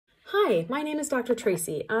Hi, my name is Dr.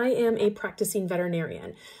 Tracy. I am a practicing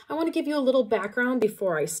veterinarian. I want to give you a little background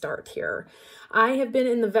before I start here. I have been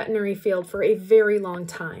in the veterinary field for a very long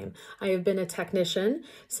time. I have been a technician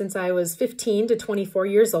since I was 15 to 24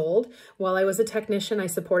 years old. While I was a technician, I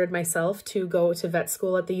supported myself to go to vet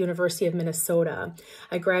school at the University of Minnesota.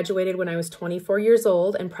 I graduated when I was 24 years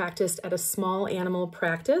old and practiced at a small animal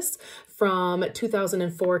practice from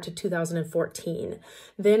 2004 to 2014.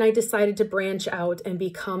 Then I decided to branch out and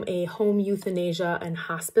become a home euthanasia and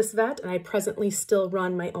hospice vet, and I presently still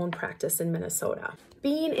run my own practice in Minnesota.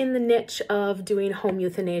 Being in the niche of doing home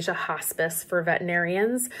euthanasia hospice for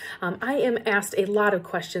veterinarians, I am asked a lot of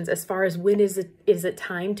questions as far as when is it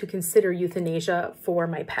time to consider euthanasia for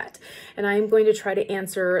my pet. And I'm going to try to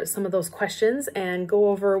answer some of those questions and go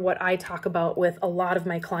over what I talk about with a lot of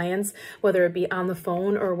my clients, whether it be on the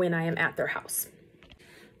phone or when I am at their house.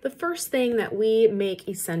 The first thing that we make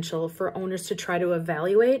essential for owners to try to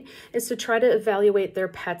evaluate is to try to evaluate their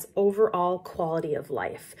pet's overall quality of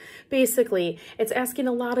life. Basically, it's asking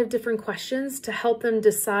a lot of different questions to help them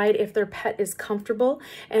decide if their pet is comfortable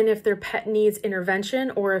and if their pet needs intervention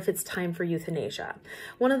or if it's time for euthanasia.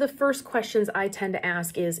 One of the first questions I tend to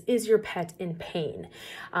ask is your pet in pain?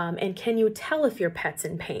 And can you tell if your pet's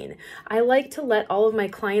in pain? I like to let all of my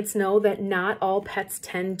clients know that not all pets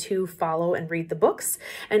tend to follow and read the books,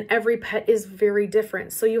 and every pet is very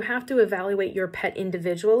different. So you have to evaluate your pet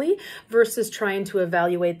individually versus trying to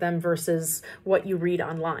evaluate them versus what you read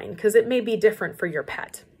online, because it may be different for your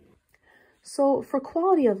pet. So for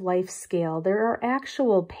quality of life scale, there are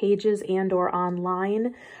actual pages and/or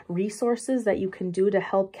online resources that you can do to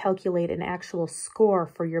help calculate an actual score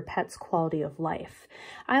for your pet's quality of life.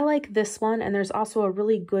 I like this one, and there's also a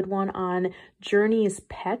really good one on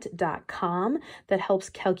journeyspet.com that helps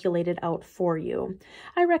calculate it out for you.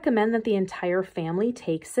 I recommend that the entire family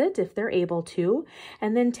takes it if they're able to,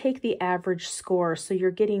 and then take the average score so you're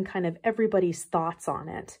getting kind of everybody's thoughts on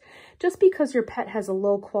it. Just because your pet has a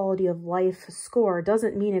low quality of life score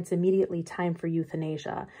doesn't mean it's immediately time for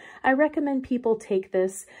euthanasia. I recommend people take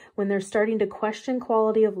this when they're starting to question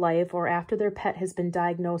quality of life or after their pet has been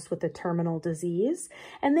diagnosed with a terminal disease,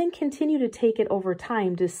 and then continue to take it over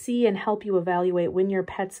time to see and help you evaluate when your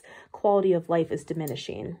pet's quality of life is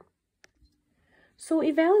diminishing. So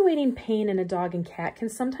evaluating pain in a dog and cat can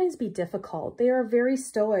sometimes be difficult. They are very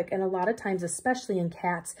stoic, and a lot of times, especially in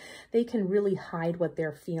cats, they can really hide what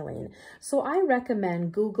they're feeling. So I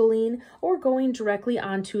recommend Googling or going directly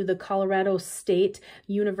onto the Colorado State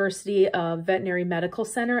University Veterinary Medical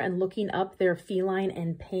Center and looking up their feline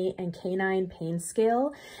and canine pain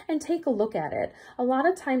scale and take a look at it. A lot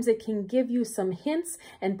of times it can give you some hints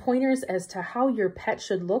and pointers as to how your pet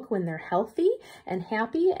should look when they're healthy and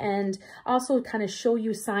happy, and also kind of show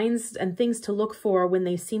you signs and things to look for when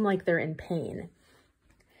they seem like they're in pain.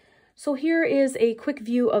 So here is a quick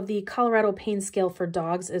view of the Colorado Pain Scale for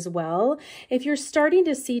dogs as well. If you're starting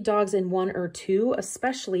to see dogs in 1 or 2,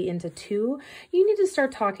 especially into 2, you need to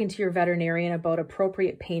start talking to your veterinarian about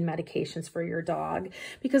appropriate pain medications for your dog.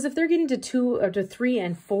 Because if they're getting to 2 or to 3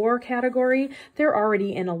 and 4 category, they're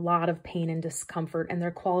already in a lot of pain and discomfort, and their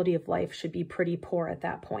quality of life should be pretty poor at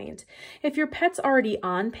that point. If your pet's already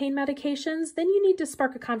on pain medications, then you need to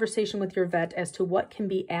spark a conversation with your vet as to what can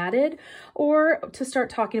be added, or to start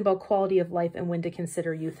talking about quality of life and when to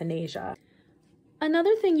consider euthanasia.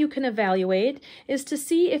 Another thing you can evaluate is to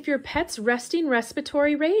see if your pet's resting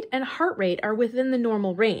respiratory rate and heart rate are within the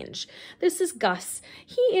normal range. This is Gus.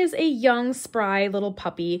 He is a young, spry little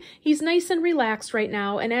puppy. He's nice and relaxed right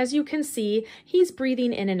now, and as you can see, he's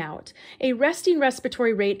breathing in and out. A resting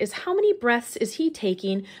respiratory rate is how many breaths is he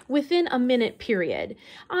taking within a minute period.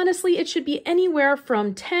 Honestly, it should be anywhere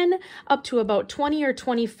from 10 up to about 20 or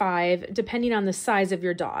 25, depending on the size of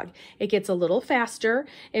your dog. It gets a little faster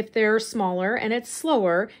if they're smaller, and it's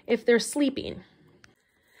slower if they're sleeping.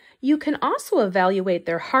 You can also evaluate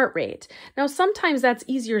their heart rate. Now, sometimes that's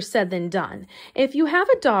easier said than done. If you have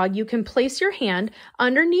a dog, you can place your hand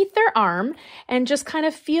underneath their arm and just kind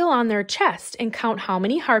of feel on their chest and count how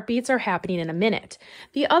many heartbeats are happening in a minute.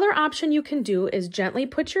 The other option you can do is gently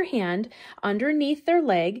put your hand underneath their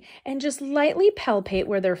leg and just lightly palpate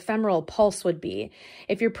where their femoral pulse would be.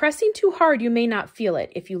 If you're pressing too hard, you may not feel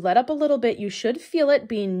it. If you let up a little bit, you should feel it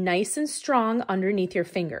being nice and strong underneath your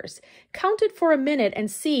fingers. Count it for a minute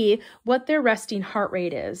and see what their resting heart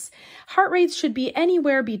rate is. Heart rates should be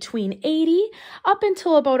anywhere between 80 up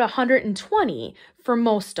until about 120 for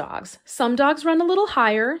most dogs. Some dogs run a little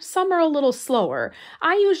higher, some are a little slower.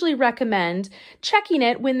 I usually recommend checking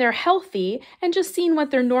it when they're healthy and just seeing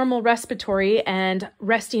what their normal respiratory and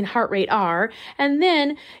resting heart rate are, and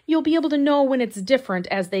then you'll be able to know when it's different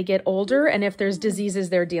as they get older and if there's diseases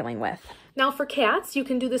they're dealing with. Now for cats, you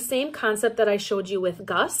can do the same concept that I showed you with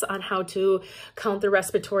Gus on how to count their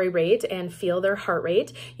respiratory rate and feel their heart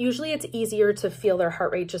rate. Usually it's easier to feel their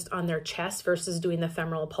heart rate just on their chest versus doing the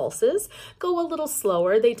femoral pulses. Go a little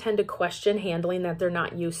slower. They tend to question handling that they're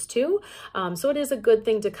not used to. So it is a good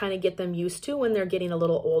thing to kind of get them used to when they're getting a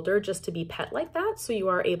little older, just to be pet like that. So you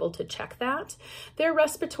are able to check that. Their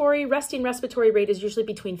resting respiratory rate is usually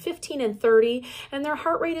between 15 and 30, and their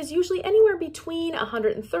heart rate is usually anywhere between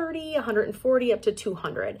 130, 140 up to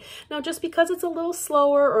 200. Now, just because it's a little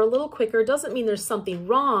slower or a little quicker doesn't mean there's something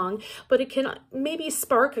wrong, but it can maybe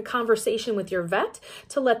spark a conversation with your vet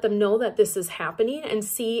to let them know that this is happening and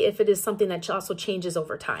see if it is something that also changes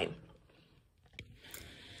over time.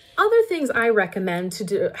 Other things I recommend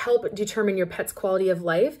to help determine your pet's quality of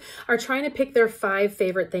life are trying to pick their 5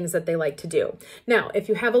 favorite things that they like to do. Now, if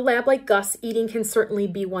you have a lab like Gus, eating can certainly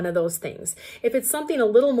be one of those things. If it's something a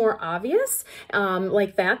little more obvious,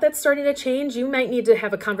 like that's starting to change, you might need to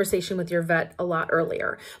have a conversation with your vet a lot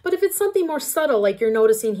earlier. But if it's something more subtle, like you're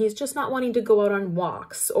noticing he's just not wanting to go out on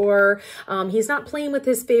walks, or he's not playing with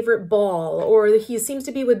his favorite ball, or he seems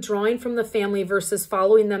to be withdrawing from the family versus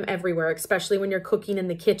following them everywhere, especially when you're cooking in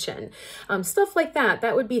the kitchen. Stuff like that,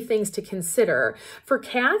 that would be things to consider. For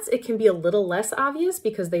cats, it can be a little less obvious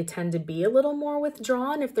because they tend to be a little more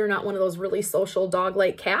withdrawn if they're not one of those really social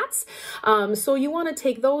dog-like cats. So you want to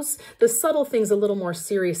take the subtle things a little more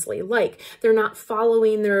seriously, like they're not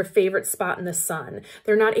following their favorite spot in the sun.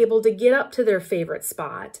 They're not able to get up to their favorite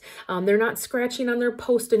spot. They're not scratching on their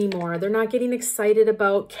post anymore. They're not getting excited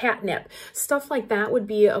about catnip. Stuff like that would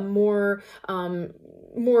be a more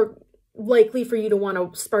likely for you to want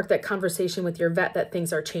to spark that conversation with your vet that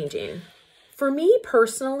things are changing. For me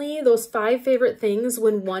personally, those 5 favorite things,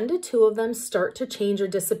 when 1 to 2 of them start to change or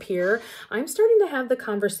disappear, I'm starting to have the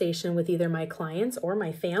conversation with either my clients or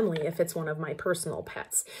my family if it's one of my personal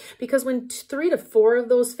pets. Because when 3 to 4 of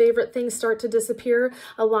those favorite things start to disappear,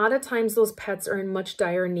 a lot of times those pets are in much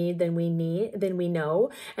dire need than we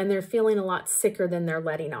know, and they're feeling a lot sicker than they're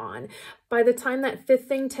letting on. By the time that 5th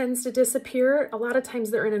thing tends to disappear, a lot of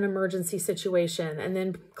times they're in an emergency situation, and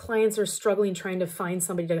then clients are struggling trying to find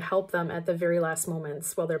somebody to help them at the very last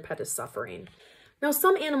moments while their pet is suffering. Now,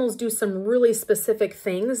 some animals do some really specific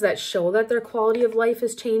things that show that their quality of life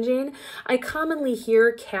is changing. I commonly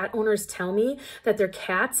hear cat owners tell me that their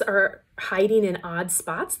cats are hiding in odd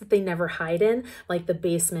spots that they never hide in, like the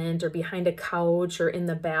basement or behind a couch or in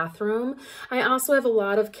the bathroom. I also have a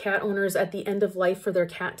lot of cat owners at the end of life for their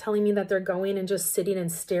cat telling me that they're going and just sitting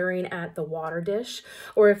and staring at the water dish.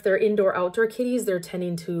 Or if they're indoor-outdoor kitties, they're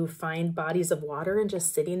tending to find bodies of water and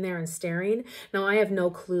just sitting there and staring. Now, I have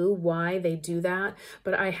no clue why they do that,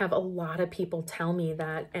 but I have a lot of people tell me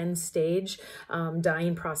that end stage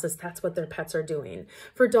dying process, that's what their pets are doing.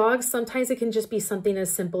 For dogs, sometimes it can just be something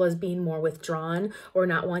as simple as being more withdrawn or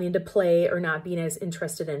not wanting to play or not being as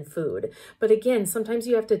interested in food. But again, sometimes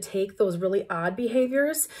you have to take those really odd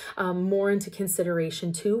behaviors more into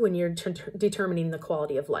consideration too when you're determining the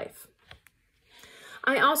quality of life.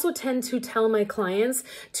 I also tend to tell my clients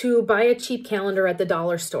to buy a cheap calendar at the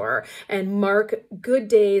dollar store and mark good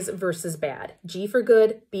days versus bad. G for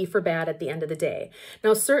good, B for bad at the end of the day.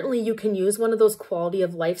 Now, certainly you can use one of those quality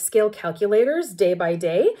of life scale calculators day by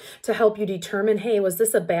day to help you determine, hey, was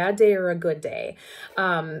this a bad day or a good day?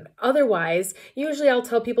 Otherwise, usually I'll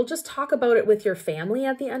tell people just talk about it with your family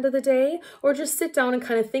at the end of the day, or just sit down and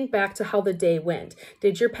kind of think back to how the day went.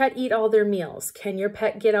 Did your pet eat all their meals? Can your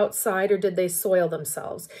pet get outside, or did they soil themselves?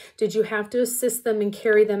 Did you have to assist them and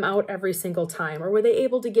carry them out every single time, or were they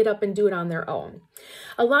able to get up and do it on their own?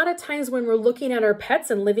 A lot of times when we're looking at our pets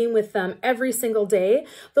and living with them every single day,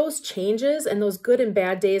 those changes and those good and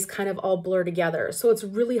bad days kind of all blur together. So it's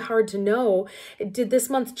really hard to know, did this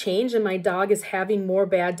month change and my dog is having more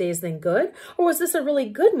bad days than good? Or was this a really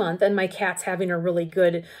good month and my cat's having a really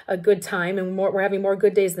good time and we're having more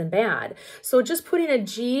good days than bad? So just putting a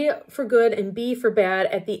G for good and B for bad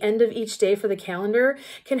at the end of each day for the calendar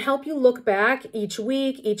can help you look back each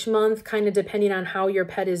week, each month, kind of depending on how your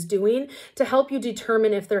pet is doing, to help you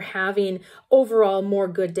determine if they're having overall more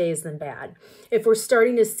good days than bad. If we're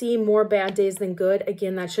starting to see more bad days than good,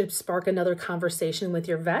 again, that should spark another conversation with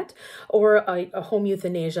your vet or a home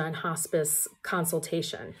euthanasia and hospice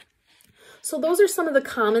consultation. So those are some of the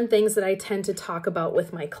common things that I tend to talk about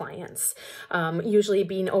with my clients, usually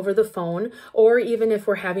being over the phone, or even if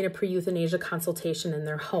we're having a pre-euthanasia consultation in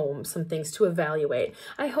their home, some things to evaluate.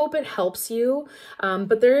 I hope it helps you,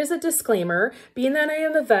 but there is a disclaimer. Being that I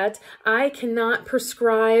am a vet, I cannot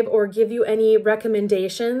prescribe or give you any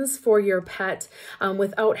recommendations for your pet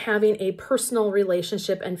without having a personal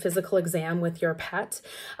relationship and physical exam with your pet.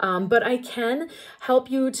 But I can help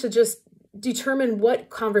you to just determine what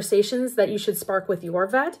conversations that you should spark with your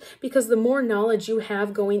vet, because the more knowledge you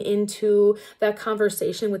have going into that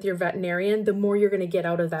conversation with your veterinarian, the more you're going to get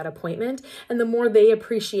out of that appointment, and the more they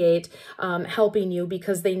appreciate helping you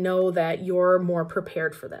because they know that you're more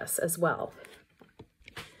prepared for this as well.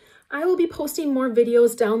 I will be posting more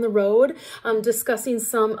videos down the road discussing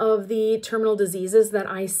some of the terminal diseases that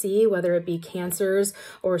I see, whether it be cancers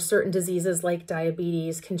or certain diseases like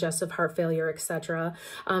diabetes, congestive heart failure, etc.,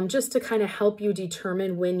 just to kind of help you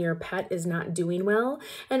determine when your pet is not doing well,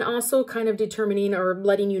 and also kind of determining or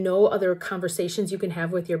letting you know other conversations you can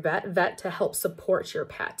have with your vet to help support your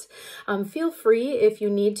pet. Feel free, if you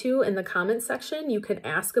need to, in the comment section, you can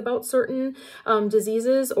ask about certain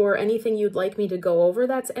diseases or anything you'd like me to go over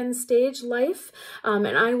that's end stage life,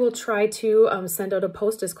 and I will try to send out a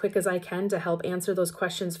post as quick as I can to help answer those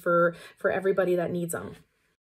questions for everybody that needs them.